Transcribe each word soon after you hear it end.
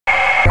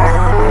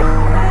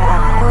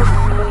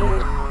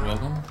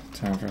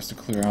us to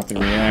clear out the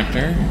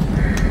reactor.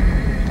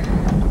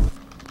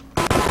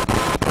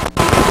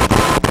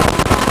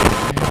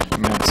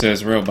 Map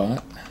says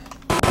robot.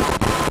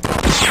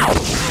 Saw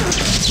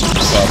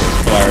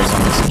those flyers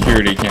on the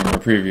security camera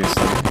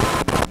previously.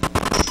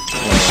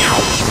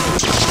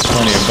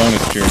 Plenty of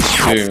bonus jerks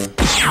too.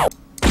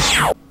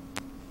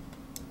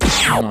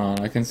 Come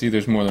on, I can see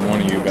there's more than one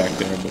of you back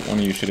there, but one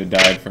of you should have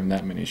died from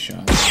that many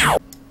shots.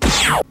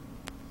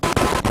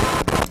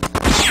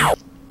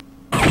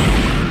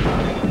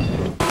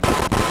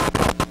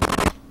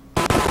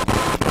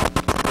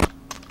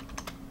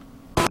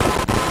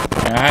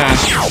 Ah!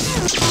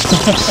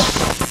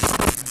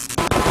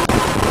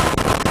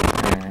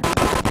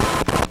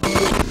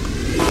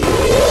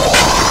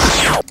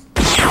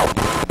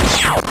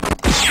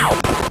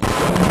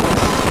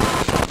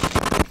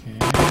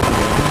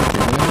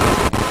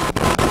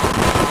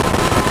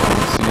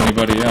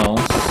 Anybody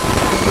else?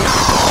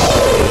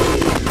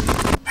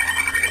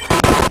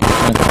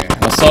 Okay,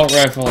 assault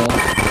rifle,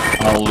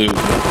 I'll loot.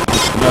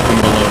 Nothing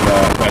below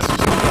that, that's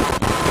just not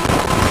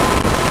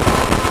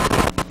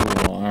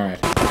cool,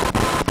 alright.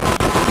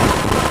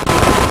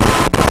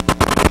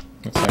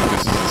 Looks like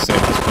this is the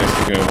safest place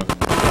to go.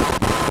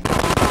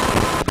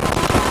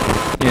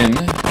 In.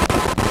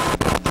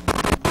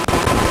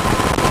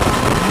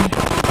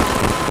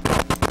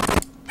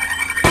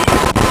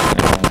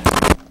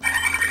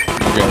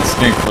 You gotta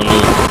stink for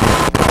loot.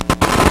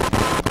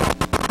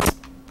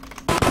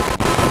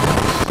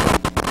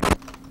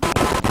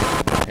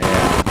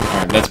 Yeah,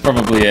 alright, that's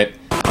probably it.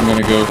 I'm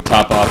gonna go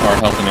top off our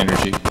health and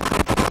energy.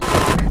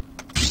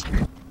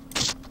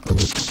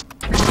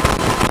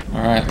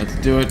 Alright, let's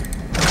do it.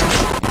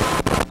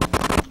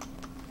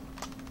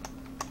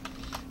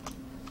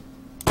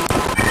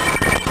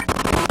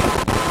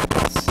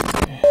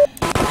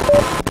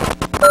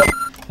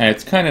 Hey,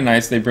 it's kind of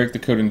nice. They break the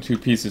code into 2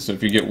 pieces, so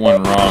if you get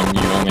one wrong,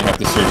 you only have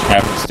to search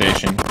half the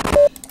station.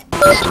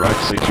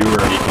 Destruct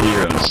security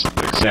clearance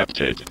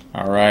accepted.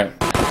 Alright,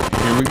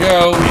 here we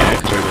go.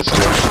 Reactor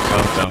destruction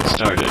countdown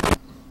started.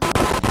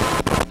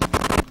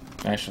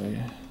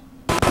 Actually,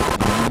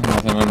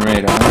 nothing on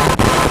radar.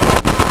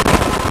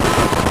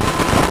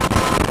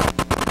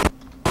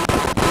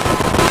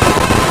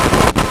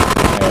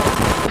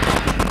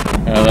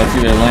 That's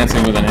either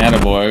Lancing with an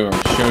attaboy or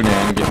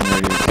Shodan getting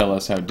ready to tell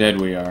us how dead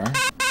we are.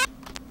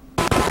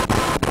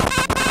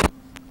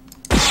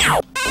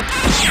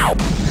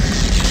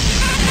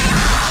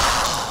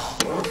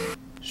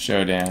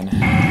 Shodan.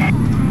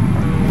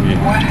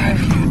 What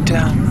have you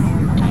done,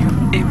 you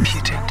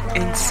impudent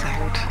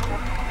insect?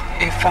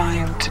 If I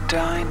am to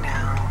die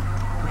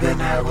now,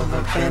 then I will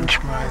avenge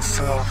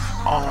myself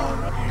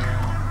on you.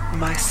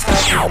 My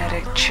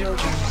cybernetic children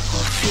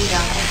will feed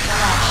on your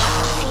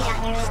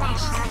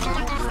flesh,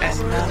 and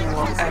none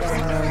will ever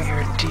know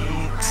your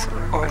deeds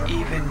or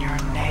even your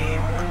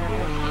name.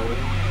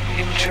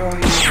 Enjoy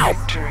your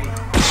victory,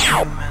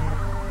 human,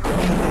 for the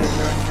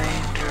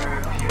remainder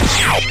of your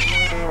short life.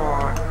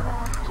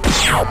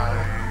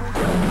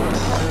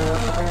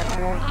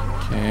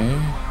 Okay,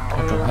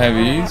 couple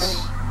heavies.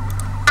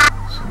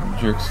 Some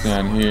jerks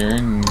down here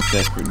in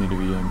desperate need of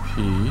EMP.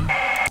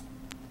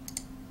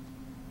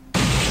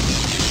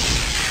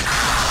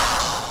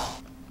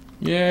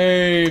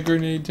 Yay! A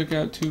grenade took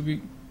out 2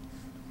 big...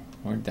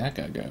 Where'd that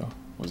guy go?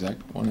 Was that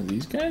one of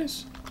these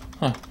guys?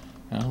 Huh.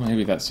 Well,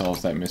 maybe that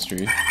solves that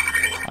mystery.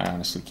 I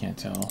honestly can't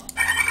tell.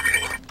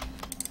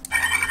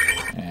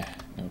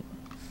 Nope.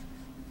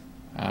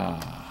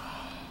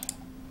 Ah.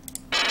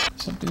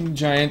 Something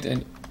giant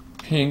and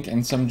pink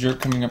and some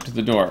jerk coming up to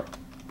the door.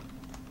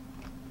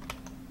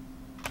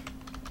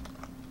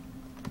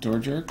 Door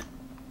jerk?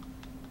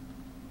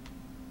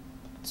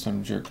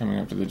 Some jerk coming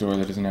up to the door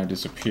that has now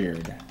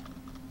disappeared.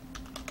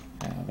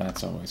 Now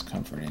that's always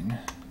comforting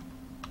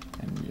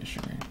and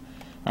reassuring.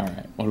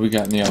 Alright, what do we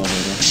got in the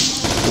elevator?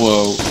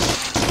 Whoa.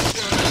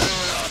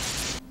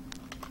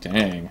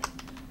 Dang.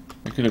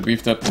 We could have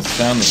beefed up the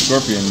sound the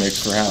Scorpion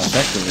makes for how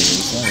effective it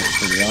is. That was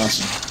pretty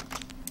awesome.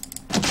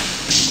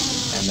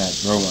 And that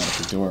robot at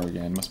the door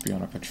again. Must be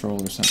on a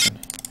patrol or something.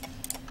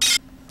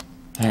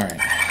 Alright.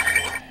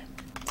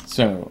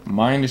 So,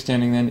 my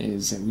understanding then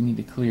is that we need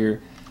to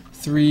clear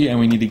 3 and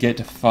we need to get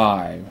to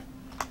 5.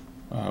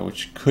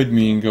 Which could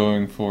mean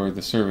going for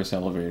the service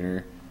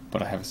elevator,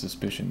 but I have a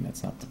suspicion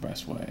that's not the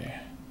best way.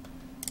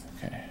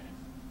 Okay.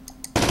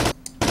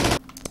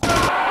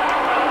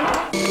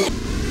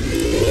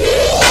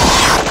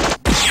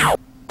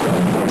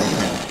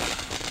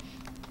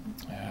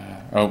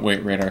 Oh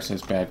wait, radar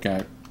says bad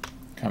guy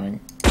coming.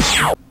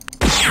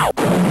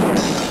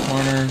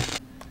 Corner.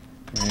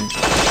 Great.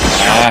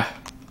 Ah!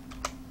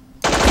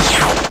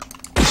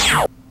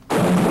 I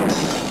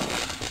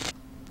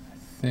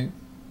think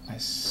I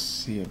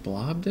see a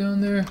blob down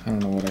there? I don't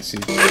know what I see.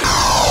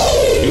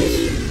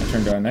 Oops, I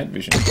turned on night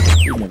vision.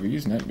 We've never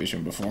used night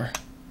vision before.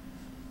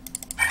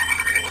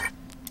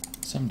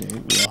 Someday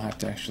we'll have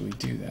to actually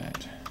do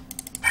that.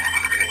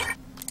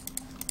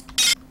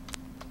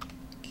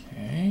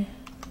 Okay.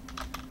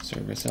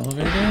 Service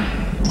elevator?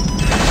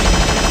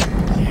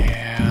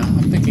 Yeah,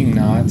 I'm thinking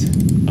not.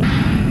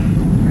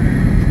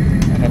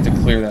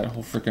 clear that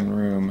whole freaking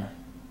room.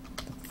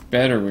 The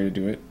better way to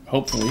do it,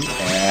 hopefully.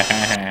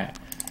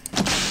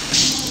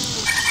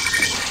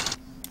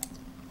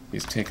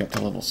 These take up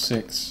to level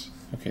 6.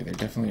 Okay, there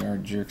definitely are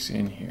jerks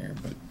in here,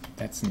 but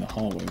that's in the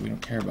hallway. We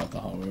don't care about the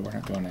hallway. We're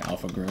not going to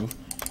Alpha Grove.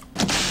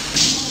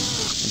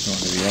 We're going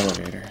to the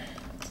elevator.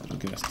 That'll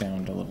get us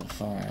down to level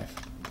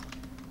 5.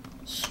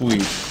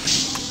 Sweet.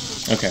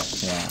 Okay,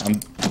 yeah, I'm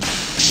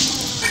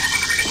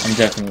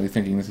definitely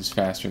thinking this is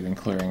faster than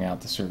clearing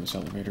out the service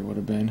elevator would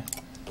have been.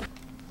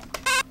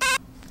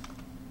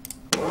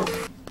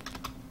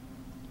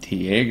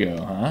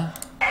 Diego, huh?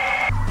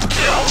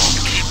 Don't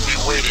keep me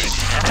waiting,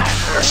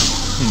 hacker.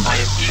 I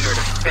am eager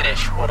to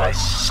finish what I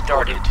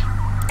started.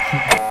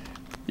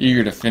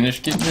 Eager to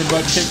finish getting your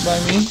butt kicked by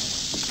me?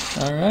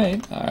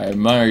 Alright, I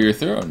admire your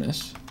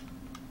thoroughness.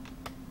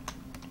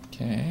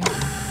 Okay.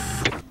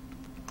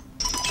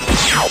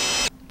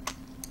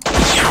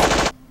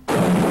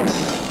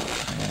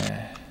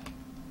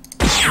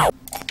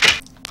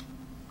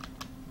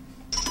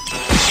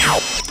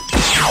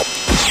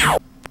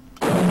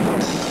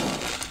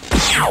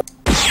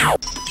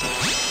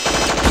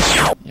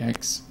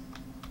 Yikes.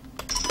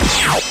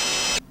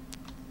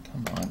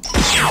 Come on.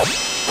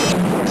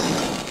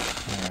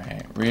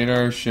 Alright,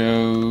 radar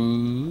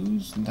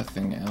shows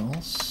nothing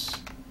else.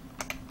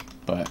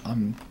 But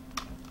I'm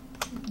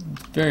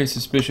very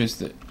suspicious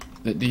that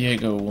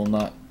Diego will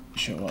not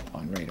show up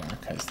on radar,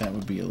 because that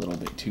would be a little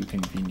bit too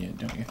convenient,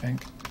 don't you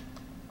think?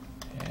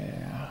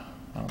 Yeah,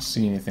 I don't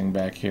see anything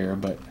back here,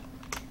 but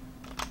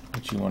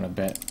what you want to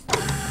bet?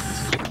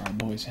 This is where our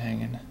boy's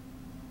hanging.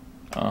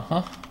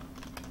 Uh-huh.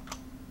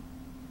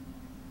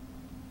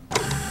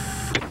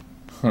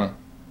 Huh.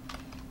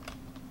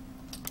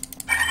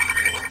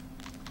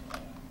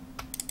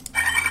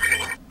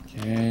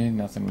 Okay,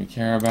 nothing we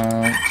care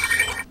about.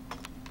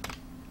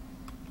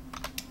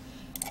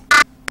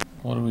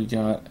 What do we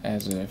got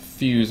as a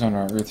fuse on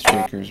our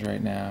Earthshakers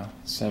right now?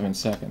 7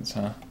 seconds,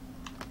 huh?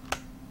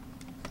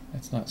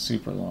 That's not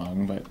super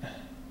long, but...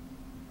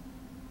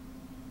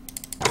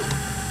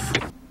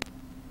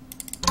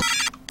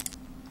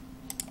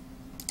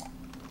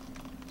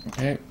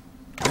 Okay,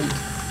 great.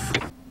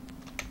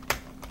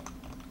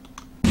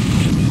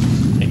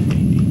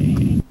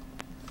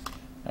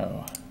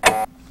 Oh,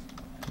 I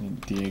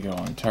need Diego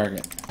on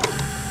target.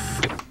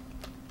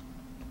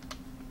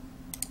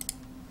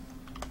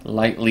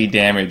 Lightly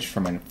damaged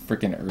from a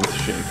freaking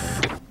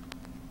Earthshaker.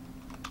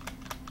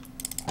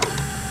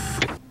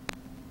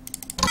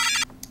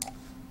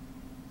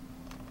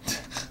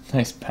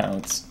 Nice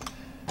bounce.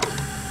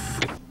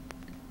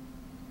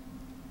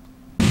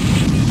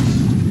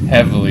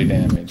 Heavily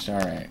damaged.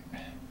 Alright.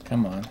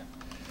 Come on.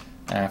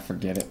 Ah,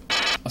 forget it.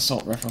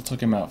 Assault Rifle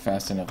took him out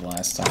fast enough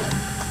last time.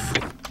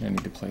 I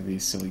need to play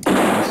these silly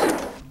games.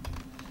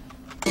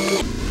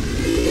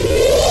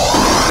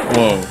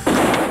 Whoa.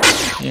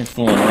 He ain't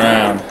fooling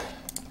around.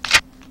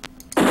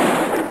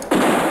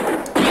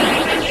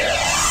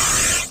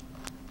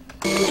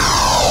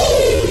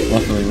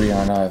 Luckily we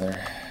aren't either.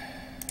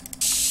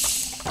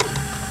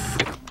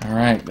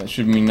 Alright, that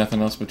should mean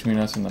nothing else between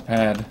us and the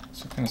pad.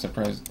 So I'm kind of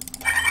surprised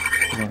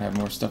we don't have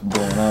more stuff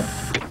blowing up.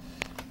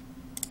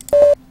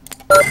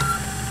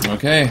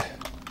 Okay.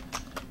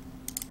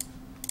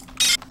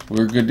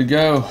 We're good to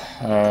go.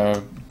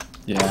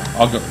 Yeah,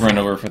 I'll go run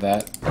over for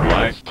that.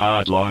 Life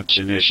pod launch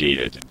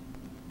initiated.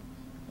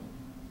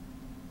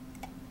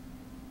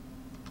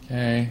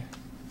 Okay.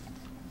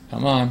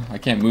 Come on. I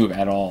can't move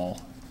at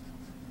all.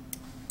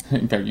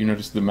 In fact, you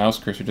notice the mouse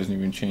cursor doesn't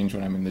even change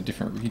when I'm in the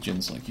different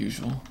regions like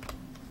usual.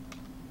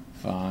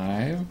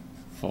 5,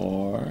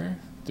 4,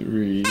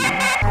 3... You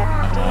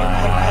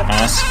have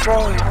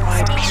destroyed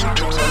my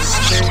beautiful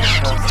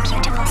station.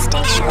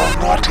 You will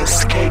not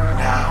escape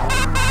now.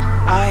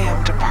 I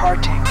am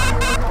departing,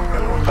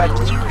 but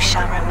You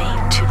shall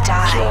remain to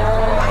die.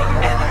 my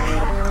enemy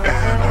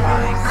and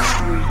my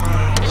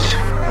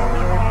creation.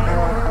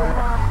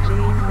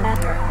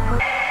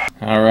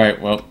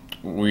 Alright, well,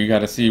 we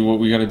gotta see what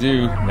we gotta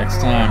do next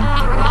time.